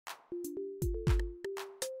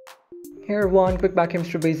Hey everyone, quick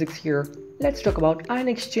biochemistry basics here. Let's talk about ion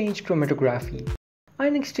exchange chromatography.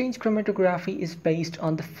 Ion exchange chromatography is based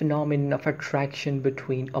on the phenomenon of attraction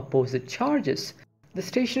between opposite charges. The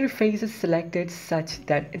stationary phase is selected such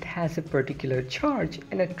that it has a particular charge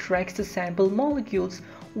and attracts the sample molecules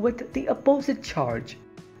with the opposite charge.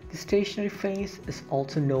 The stationary phase is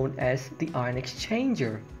also known as the ion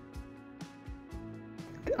exchanger.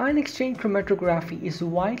 The ion exchange chromatography is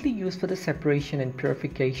widely used for the separation and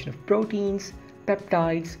purification of proteins,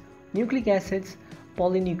 peptides, nucleic acids,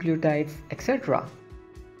 polynucleotides, etc.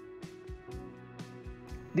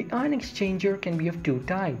 The ion exchanger can be of two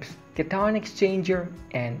types, cation exchanger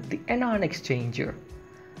and the anion exchanger.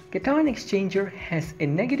 Cation exchanger has a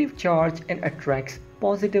negative charge and attracts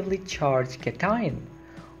positively charged cation,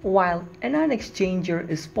 while anion exchanger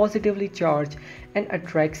is positively charged and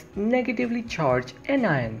attracts negatively charged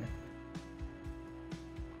anion.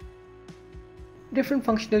 Different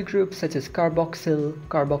functional groups such as carboxyl,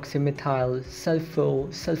 carboxymethyl, sulfo,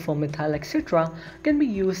 sulfomethyl, etc. can be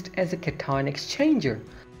used as a cation exchanger.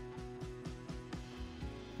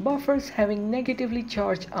 Buffers having negatively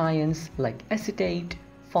charged ions like acetate,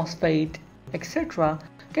 phosphate, etc.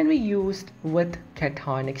 can be used with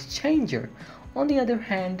cation exchanger. On the other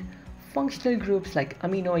hand, functional groups like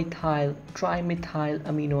aminoethyl, trimethyl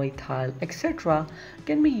aminoethyl, etc.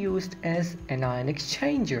 can be used as anion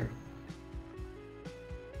exchanger.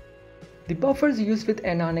 The buffers used with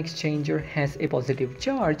anion exchanger has a positive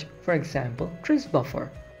charge, for example, tris buffer.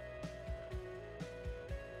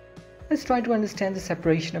 Let's try to understand the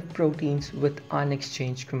separation of proteins with ion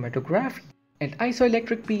exchange chromatography. At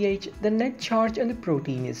isoelectric pH, the net charge on the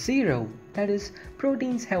protein is zero. That is,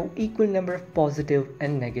 proteins have equal number of positive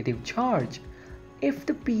and negative charge. If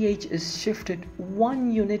the pH is shifted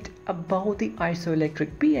 1 unit above the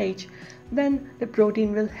isoelectric pH, then the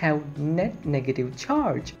protein will have net negative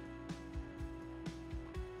charge.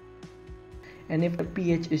 And if the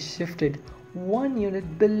pH is shifted 1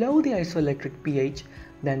 unit below the isoelectric pH,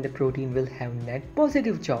 then the protein will have net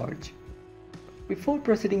positive charge. Before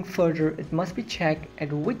proceeding further, it must be checked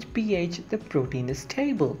at which pH the protein is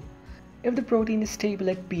stable. If the protein is stable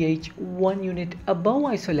at pH 1 unit above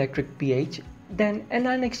isoelectric pH, then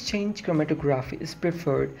anion exchange chromatography is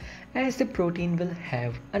preferred as the protein will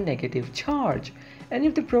have a negative charge. And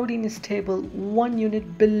if the protein is stable 1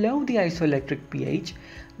 unit below the isoelectric pH,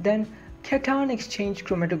 then cation exchange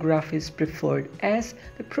chromatography is preferred as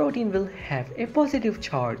the protein will have a positive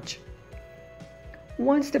charge.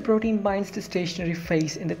 Once the protein binds the stationary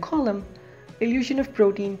phase in the column, elution of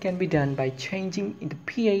protein can be done by changing the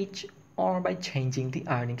pH or by changing the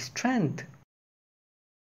ionic strength.